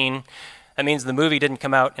 2013. That means the movie didn't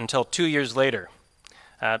come out until 2 years later.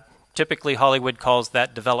 Typically, Hollywood calls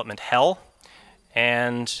that development hell.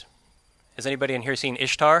 And has anybody in here seen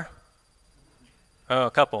Ishtar? Oh,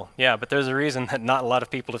 a couple. Yeah, but there's a reason that not a lot of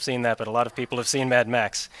people have seen that, but a lot of people have seen Mad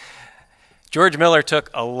Max. George Miller took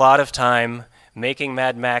a lot of time making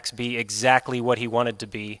Mad Max be exactly what he wanted to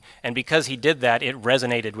be. And because he did that, it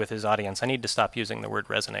resonated with his audience. I need to stop using the word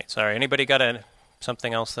resonate. Sorry, anybody got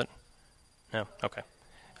something else that? No? Okay.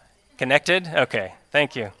 Connected? Okay,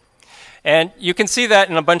 thank you. And you can see that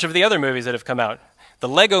in a bunch of the other movies that have come out. The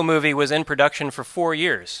Lego movie was in production for 4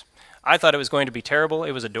 years. I thought it was going to be terrible.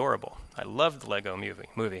 It was adorable. I loved the Lego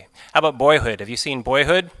movie. How about Boyhood? Have you seen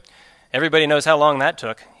Boyhood? Everybody knows how long that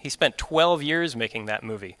took. He spent 12 years making that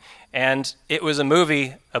movie. And it was a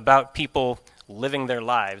movie about people living their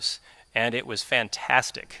lives, and it was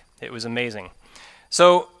fantastic. It was amazing.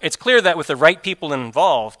 So it's clear that with the right people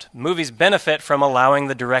involved, movies benefit from allowing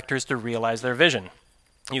the directors to realize their vision.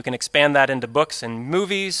 You can expand that into books and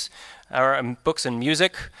movies, or books and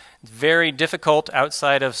music. It's very difficult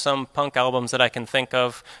outside of some punk albums that I can think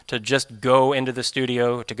of to just go into the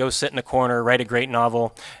studio, to go sit in a corner, write a great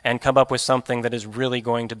novel, and come up with something that is really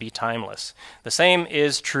going to be timeless. The same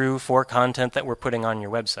is true for content that we're putting on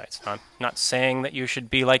your websites. I'm not saying that you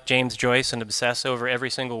should be like James Joyce and obsess over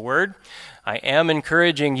every single word. I am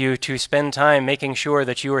encouraging you to spend time making sure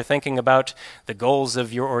that you are thinking about the goals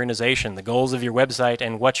of your organization, the goals of your website,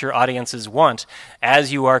 and what your audiences want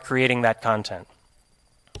as you are creating that content.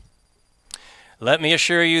 Let me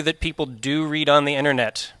assure you that people do read on the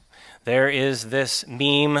internet. There is this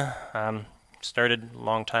meme, started a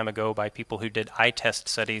long time ago by people who did eye test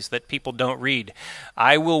studies, that people don't read.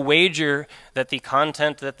 I will wager that the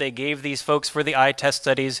content that they gave these folks for the eye test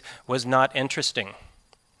studies was not interesting.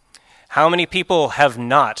 How many people have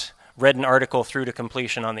not read an article through to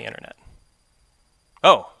completion on the internet?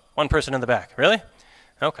 Oh, one person in the back. Really?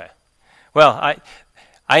 Okay. Well,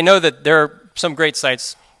 I know that there are some great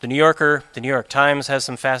sites. The New Yorker, the New York Times has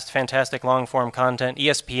some fantastic long-form content.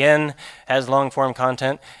 ESPN has long-form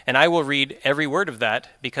content, and I will read every word of that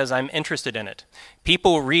because I'm interested in it.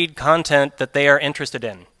 People read content that they are interested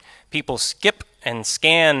in. People skip and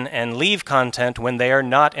scan and leave content when they are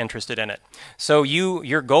not interested in it. So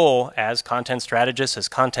your goal as content strategists, as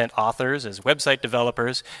content authors, as website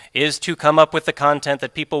developers, is to come up with the content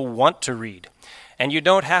that people want to read. And you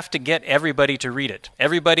don't have to get everybody to read it.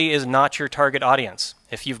 Everybody is not your target audience.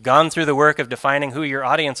 If you've gone through the work of defining who your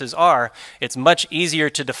audiences are, it's much easier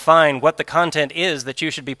to define what the content is that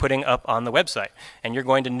you should be putting up on the website. And you're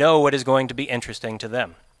going to know what is going to be interesting to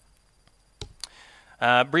them.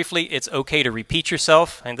 Briefly, it's okay to repeat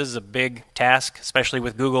yourself. And this is a big task, especially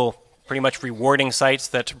with Google pretty much rewarding sites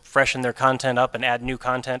that freshen their content up and add new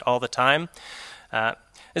content all the time.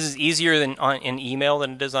 This is easier in email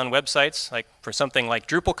than it is on websites. Like for something like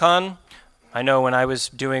DrupalCon, I know when I was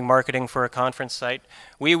doing marketing for a conference site,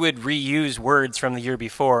 we would reuse words from the year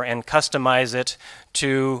before and customize it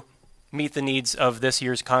to meet the needs of this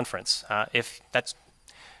year's conference. If that's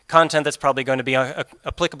content that's probably going to be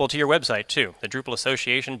applicable to your website too. The Drupal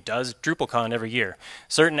Association does DrupalCon every year.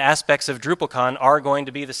 Certain aspects of DrupalCon are going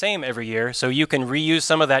to be the same every year, so you can reuse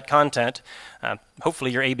some of that content.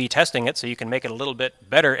 Hopefully you're A/B testing it so you can make it a little bit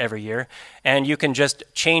better every year, and you can just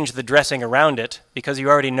change the dressing around it because you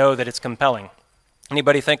already know that it's compelling.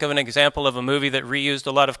 Anybody think of an example of a movie that reused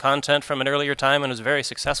a lot of content from an earlier time and was very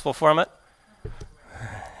successful from it?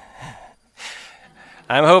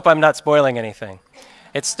 I hope I'm not spoiling anything.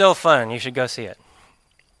 It's still fun. You should go see it.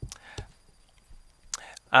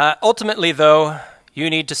 Ultimately, though, you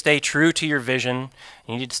need to stay true to your vision.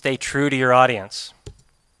 You need to stay true to your audience.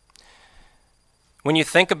 When you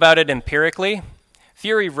think about it empirically,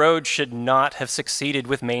 Fury Road should not have succeeded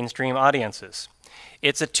with mainstream audiences.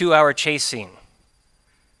 It's a 2-hour chase scene.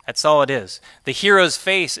 That's all it is. The hero's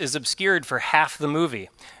face is obscured for half the movie,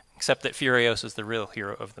 except that Furios is the real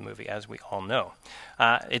hero of the movie, as we all know.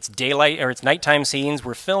 Its nighttime scenes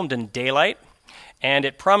were filmed in daylight, and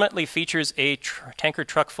it prominently features a tanker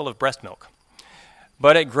truck full of breast milk.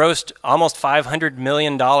 But it grossed almost $500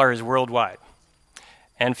 million worldwide.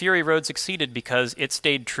 And Fury Road succeeded because it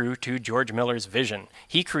stayed true to George Miller's vision.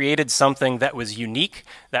 He created something that was unique,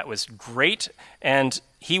 that was great, and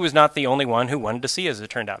he was not the only one who wanted to see, as it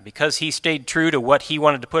turned out. Because he stayed true to what he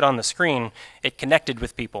wanted to put on the screen, it connected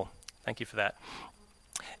with people. Thank you for that.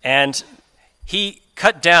 And he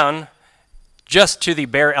cut down just to the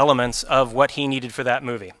bare elements of what he needed for that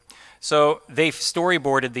movie. So they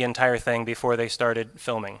storyboarded the entire thing before they started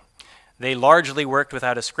filming. They largely worked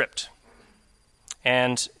without a script.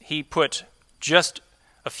 And he put just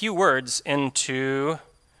a few words into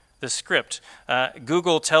the script.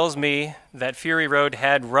 Google tells me that Fury Road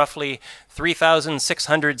had roughly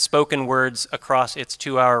 3,600 spoken words across its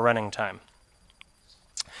 2-hour running time.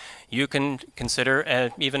 You can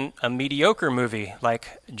consider even a mediocre movie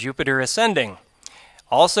like Jupiter Ascending,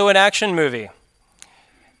 also an action movie,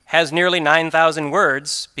 has nearly 9,000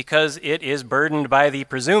 words because it is burdened by the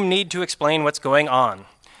presumed need to explain what's going on.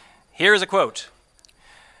 Here's a quote.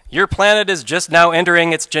 "Your planet is just now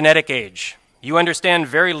entering its genetic age. You understand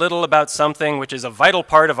very little about something which is a vital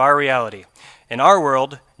part of our reality. In our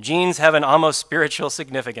world, genes have an almost spiritual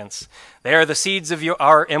significance. They are the seeds of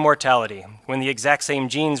our immortality. When the exact same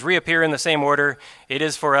genes reappear in the same order, it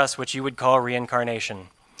is for us what you would call reincarnation."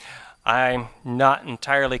 I'm not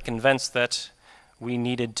entirely convinced that we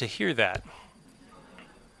needed to hear that.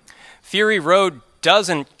 Fury Road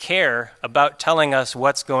doesn't care about telling us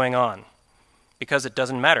what's going on. Because it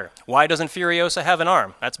doesn't matter. Why doesn't Furiosa have an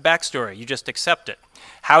arm? That's backstory. You just accept it.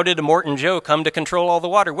 How did Immortan Joe come to control all the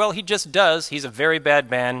water? Well, he just does. He's a very bad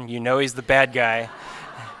man. You know he's the bad guy.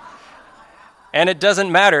 And it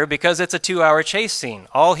doesn't matter because it's a 2-hour chase scene.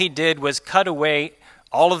 All he did was cut away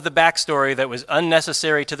all of the backstory that was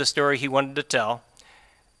unnecessary to the story he wanted to tell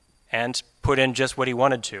and put in just what he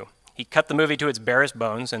wanted to. He cut the movie to its barest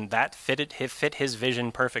bones, and that fit his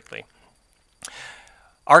vision perfectly.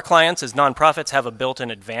 Our clients as nonprofits have a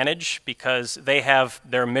built-in advantage because they have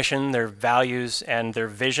their mission, their values, and their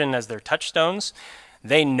vision as their touchstones.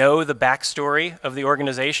 They know the backstory of the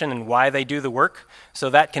organization and why they do the work, so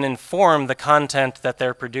that can inform the content that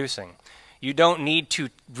they're producing. You don't need to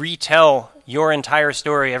retell your entire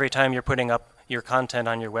story every time you're putting up your content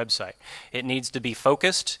on your website. It needs to be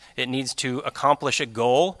focused, it needs to accomplish a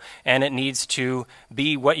goal, and it needs to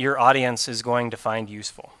be what your audience is going to find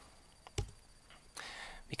useful.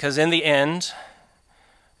 Because in the end,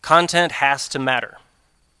 content has to matter.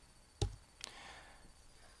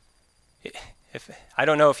 I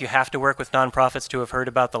don't know if you have to work with nonprofits to have heard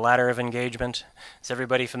about the ladder of engagement. Is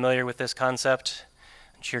everybody familiar with this concept?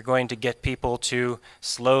 You're going to get people to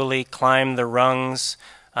slowly climb the rungs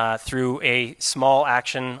through a small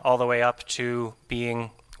action all the way up to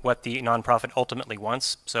being what the nonprofit ultimately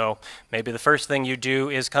wants. So maybe the first thing you do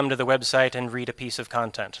is come to the website and read a piece of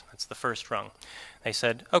content. That's the first rung. They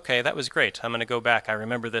said, okay, that was great. I'm going to go back. I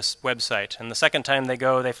remember this website. And the second time they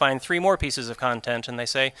go, they find 3 more pieces of content, and they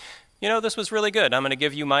say, you know, this was really good. I'm going to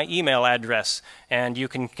give you my email address, and you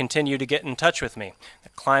can continue to get in touch with me.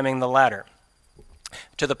 They're climbing the ladder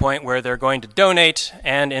to the point where they're going to donate,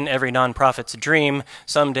 and in every nonprofit's dream,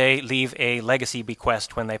 someday leave a legacy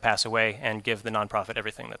bequest when they pass away and give the nonprofit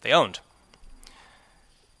everything that they owned.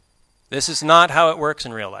 This is not how it works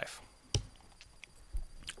in real life.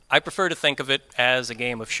 I prefer to think of it as a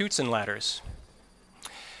game of chutes and ladders.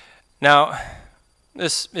 Now,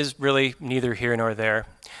 this is really neither here nor there,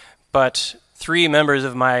 but 3 members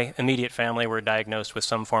of my immediate family were diagnosed with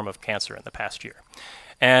some form of cancer in the past year.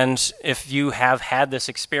 And if you have had this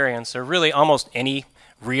experience, or really almost any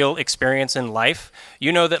real experience in life,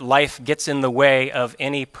 you know that life gets in the way of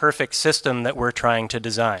any perfect system that we're trying to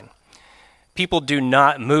design. People do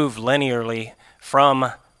not move linearly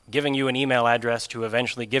from giving you an email address to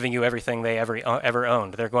eventually giving you everything they ever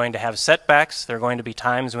owned. They're going to have setbacks. There are going to be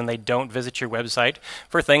times when they don't visit your website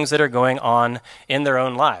for things that are going on in their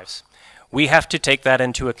own lives. We have to take that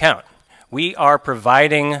into account. We are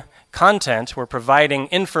providing content, we're providing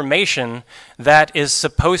information that is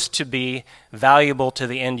supposed to be valuable to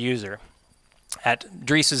the end user. At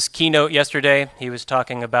Dries's keynote yesterday, he was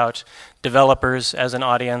talking about developers as an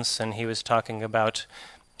audience, and he was talking about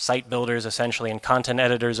site builders essentially and content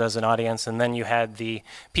editors as an audience, and then you had the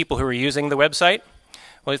people who were using the website.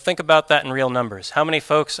 Well, think about that in real numbers. How many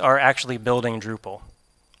folks are actually building Drupal?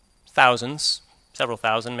 Thousands, several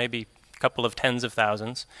thousand, maybe a couple of tens of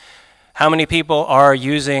thousands. How many people are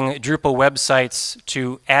using Drupal websites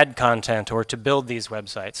to add content or to build these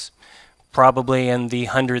websites? Probably in the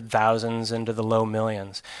 100,000s into the low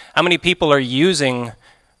millions. How many people are using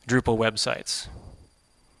Drupal websites?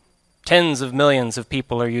 Tens of millions of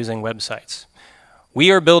people are using websites.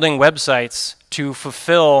 We are building websites to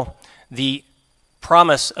fulfill the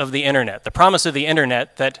promise of the internet. The promise of the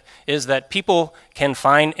internet is that people can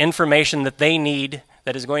find information that they need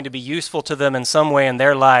that is going to be useful to them in some way in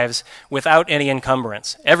their lives without any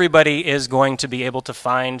encumbrance. Everybody is going to be able to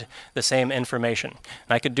find the same information.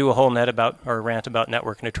 And I could do a whole rant about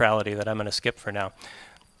network neutrality that I'm going to skip for now.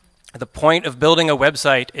 The point of building a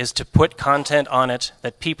website is to put content on it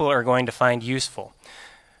that people are going to find useful.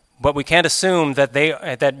 But we can't assume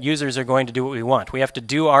that users are going to do what we want. We have to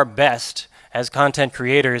do our best as content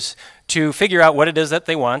creators to figure out what it is that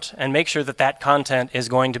they want and make sure that that content is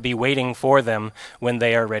going to be waiting for them when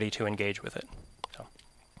they are ready to engage with it. So,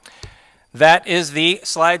 that is the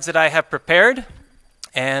slides that I have prepared,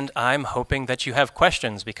 and I'm hoping that you have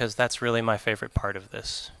questions because that's really my favorite part of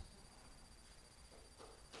this.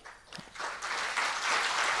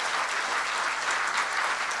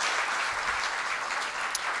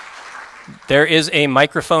 There is a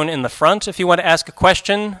microphone in the front if you want to ask a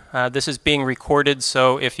question. This is being recorded,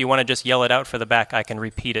 so if you want to just yell it out for the back, I can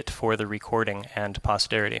repeat it for the recording and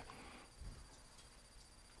posterity.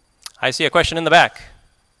 I see a question in the back.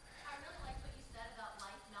 I really like what you said about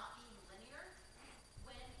life not being linear.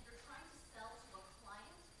 When you're trying to sell to a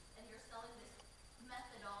client and you're selling this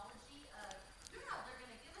methodology of, they're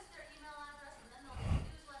going to give us their email address and then they'll get a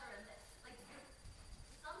newsletter and this. Like,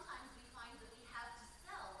 sometimes we find that we have to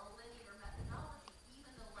sell a linear methodology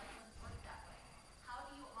even though life doesn't work that way. How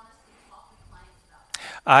do you honestly talk with clients about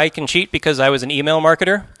that? I can cheat because I was an email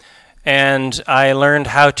marketer, and I learned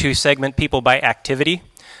how to segment people by activity.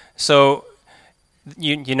 So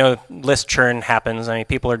you know, list churn happens. I mean,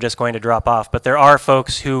 people are just going to drop off, but there are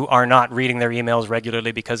folks who are not reading their emails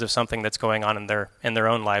regularly because of something that's going on in their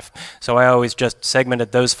own life. So I always just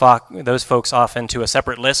segmented those folks off into a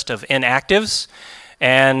separate list of inactives,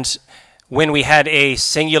 and when we had a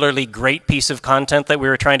singularly great piece of content that we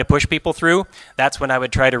were trying to push people through, that's when I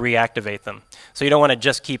would try to reactivate them. So you don't want to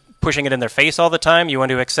just keep pushing it in their face all the time. You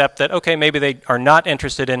want to accept that, okay, maybe they are not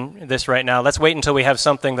interested in this right now. Let's wait until we have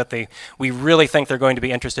something that we really think they're going to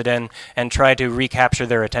be interested in and try to recapture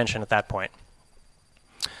their attention at that point.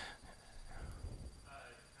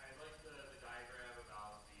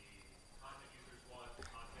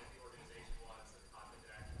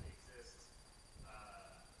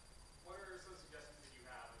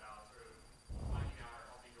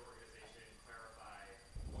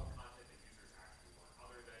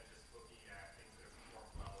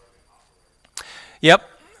 Yep.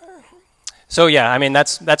 So yeah, I mean,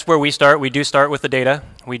 that's where we start. We do start with the data.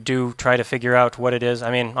 We do try to figure out what it is.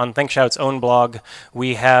 I mean, on ThinkShout's own blog,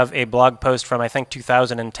 we have a blog post from, I think,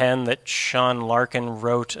 2010 that Sean Larkin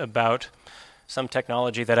wrote about some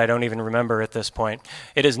technology that I don't even remember at this point.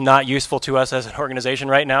 It is not useful to us as an organization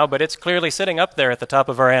right now, but it's clearly sitting up there at the top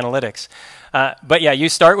of our analytics. But yeah, you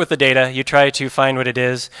start with the data. You try to find what it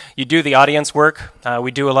is. You do the audience work.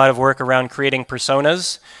 We do a lot of work around creating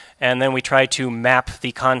personas, and then we try to map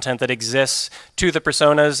the content that exists to the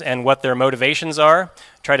personas and what their motivations are.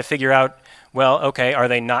 Try to figure out, well, okay, are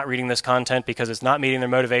they not reading this content because it's not meeting their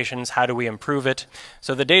motivations? How do we improve it?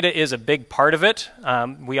 So the data is a big part of it.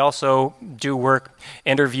 We also do work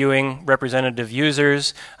interviewing representative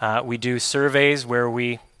users. We do surveys where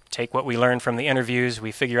we take what we learn from the interviews.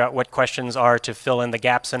 We figure out what questions are to fill in the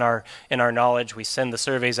gaps in our knowledge. We send the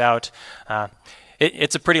surveys out.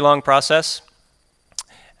 It's a pretty long process.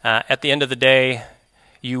 At the end of the day,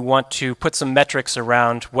 you want to put some metrics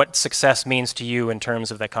around what success means to you in terms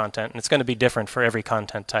of that content. And it's going to be different for every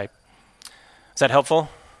content type. Is that helpful?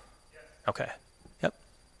 Yes. Okay. Yep.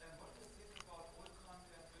 And what do you think about old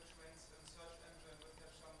content which ranks in search engine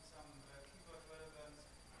with some keyword relevance,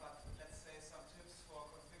 but let's say some tips for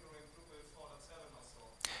configuring Drupal 4.7 or so?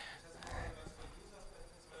 It has no relevance for users,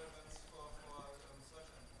 but it has relevance for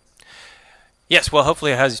search engines. Yes, well,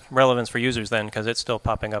 hopefully it has relevance for users then, because it's still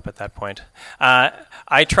popping up at that point.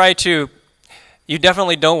 I try to, you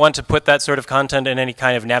definitely don't want to put that sort of content in any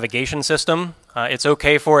kind of navigation system. It's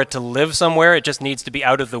okay for it to live somewhere, it just needs to be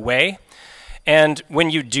out of the way. And when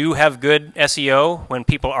you do have good SEO, when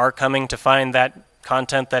people are coming to find that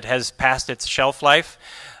content that has passed its shelf life,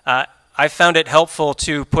 I found it helpful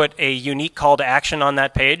to put a unique call to action on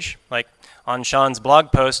that page. Like on Sean's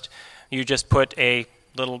blog post, you just put a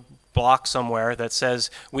little block somewhere that says,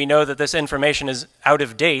 we know that this information is out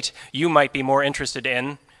of date. You might be more interested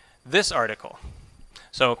in this article.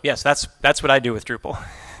 So yes, that's what I do with Drupal.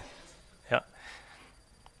 Yeah.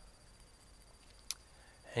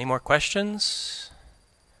 Any more questions?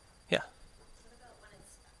 Yeah. What about when I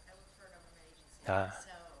work for a government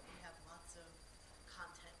agency, so we have lots of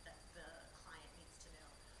content that the client needs to know.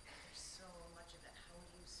 There's so much of it. How do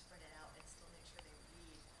you spread it out and still make sure they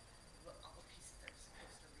read all the pieces they're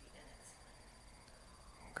supposed to read in it?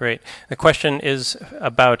 Great. The question is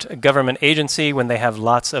about a government agency when they have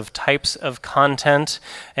lots of types of content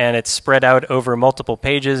and it's spread out over multiple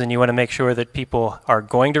pages and you want to make sure that people are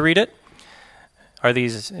going to read it.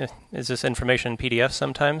 Is this information in PDF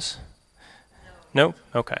sometimes? No?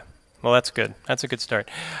 Okay. Well, that's good. That's a good start.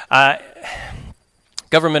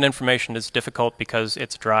 Government information is difficult because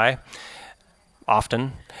it's dry,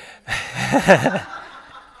 often.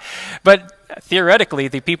 But theoretically,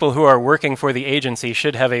 the people who are working for the agency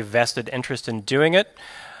should have a vested interest in doing it.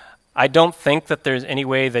 I don't think that there's any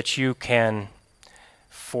way that you can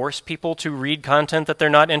force people to read content that they're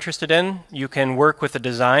not interested in. You can work with the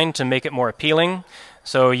design to make it more appealing.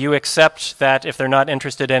 So you accept that if they're not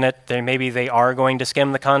interested in it, then maybe they are going to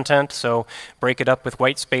skim the content. So break it up with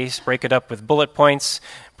white space, break it up with bullet points,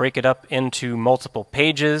 break it up into multiple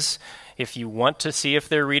pages. If you want to see if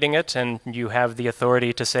they're reading it and you have the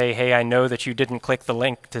authority to say, hey, I know that you didn't click the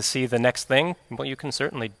link to see the next thing, well, you can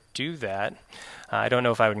certainly do that. I don't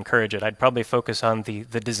know if I would encourage it. I'd probably focus on the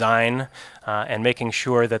design and making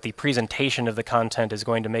sure that the presentation of the content is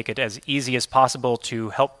going to make it as easy as possible to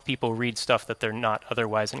help people read stuff that they're not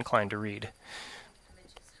otherwise inclined to read.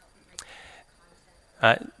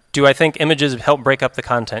 Do I think images help break up the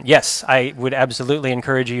content? Yes, I would absolutely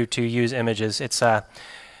encourage you to use images.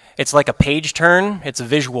 It's like a page turn. It's a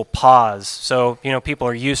visual pause. So, people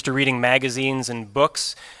are used to reading magazines and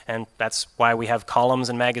books, and that's why we have columns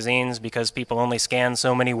in magazines, because people only scan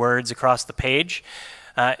so many words across the page.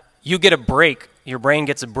 You get a break. Your brain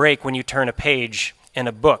gets a break when you turn a page in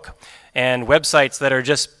a book. And websites that are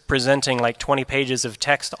just presenting like 20 pages of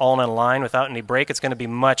text all in a line without any break, users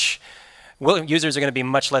are going to be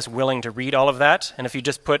much less willing to read all of that. And if you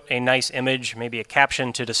just put a nice image, maybe a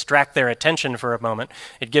caption to distract their attention for a moment,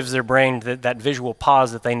 it gives their brain that visual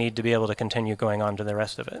pause that they need to be able to continue going on to the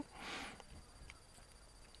rest of it.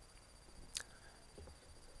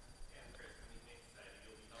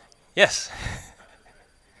 Yes.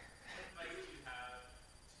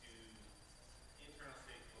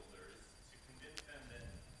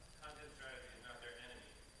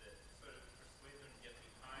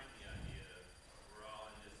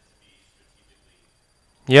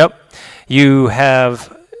 Yep. You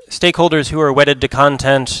have stakeholders who are wedded to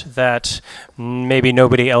content that maybe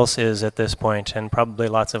nobody else is at this point, and probably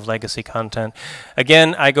lots of legacy content.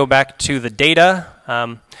 Again, I go back to the data.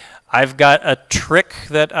 I've got a trick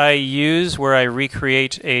that I use where I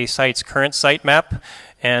recreate a site's current sitemap,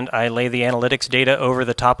 and I lay the analytics data over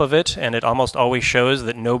the top of it, and it almost always shows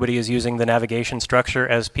that nobody is using the navigation structure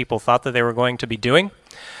as people thought that they were going to be doing.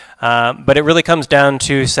 But it really comes down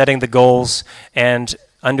to setting the goals and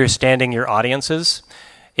understanding your audiences.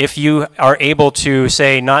 If you are able to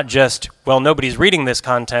say not just, well, nobody's reading this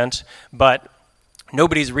content, but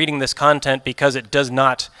nobody's reading this content because it does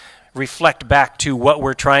not reflect back to what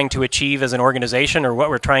we're trying to achieve as an organization or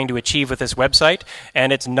what we're trying to achieve with this website,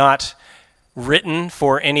 and it's not written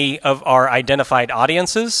for any of our identified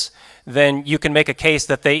audiences, then you can make a case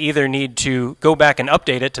that they either need to go back and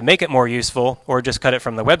update it to make it more useful or just cut it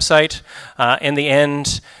from the website. In the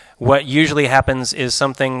end, what usually happens is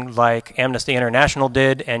something like Amnesty International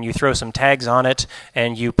did, and you throw some tags on it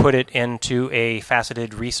and you put it into a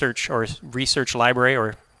faceted research library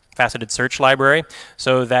or faceted search library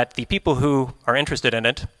so that the people who are interested in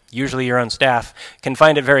it, usually your own staff, can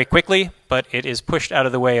find it very quickly, but it is pushed out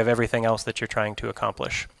of the way of everything else that you're trying to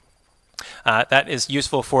accomplish. That is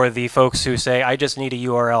useful for the folks who say, I just need a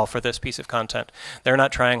URL for this piece of content. They're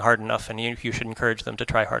not trying hard enough, and you should encourage them to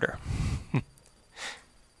try harder.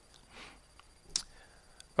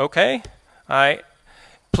 Okay.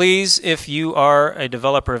 Please, if you are a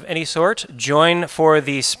developer of any sort, join for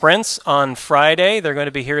the sprints on Friday. They're going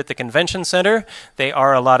to be here at the Convention Center. They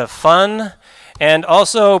are a lot of fun. And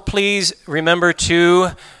also, please remember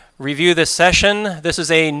to review this session. This is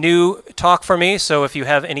a new talk for me, so if you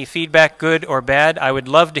have any feedback, good or bad, I would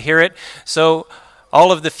love to hear it. So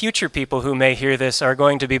all of the future people who may hear this are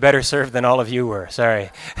going to be better served than all of you were. Sorry.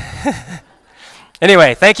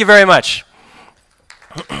 Anyway, thank you very much.